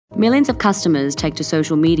Millions of customers take to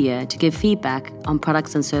social media to give feedback on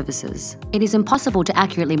products and services. It is impossible to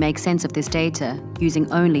accurately make sense of this data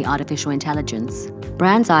using only artificial intelligence.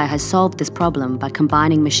 BrandsEye has solved this problem by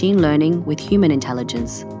combining machine learning with human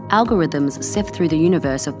intelligence. Algorithms sift through the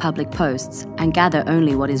universe of public posts and gather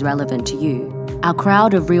only what is relevant to you. Our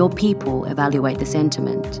crowd of real people evaluate the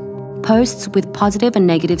sentiment. Posts with positive and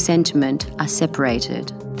negative sentiment are separated.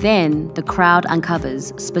 Then, the crowd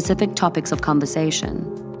uncovers specific topics of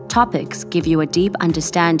conversation. Topics give you a deep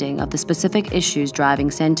understanding of the specific issues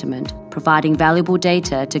driving sentiment, providing valuable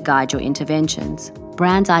data to guide your interventions.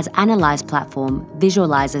 BrandsEye's Analyze platform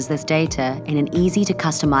visualizes this data in an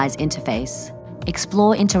easy-to-customize interface.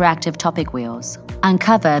 Explore interactive topic wheels.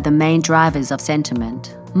 Uncover the main drivers of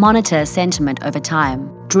sentiment. Monitor sentiment over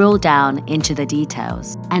time. Drill down into the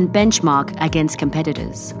details. And benchmark against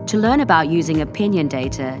competitors. To learn about using opinion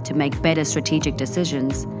data to make better strategic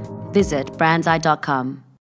decisions, visit BrandsEye.com.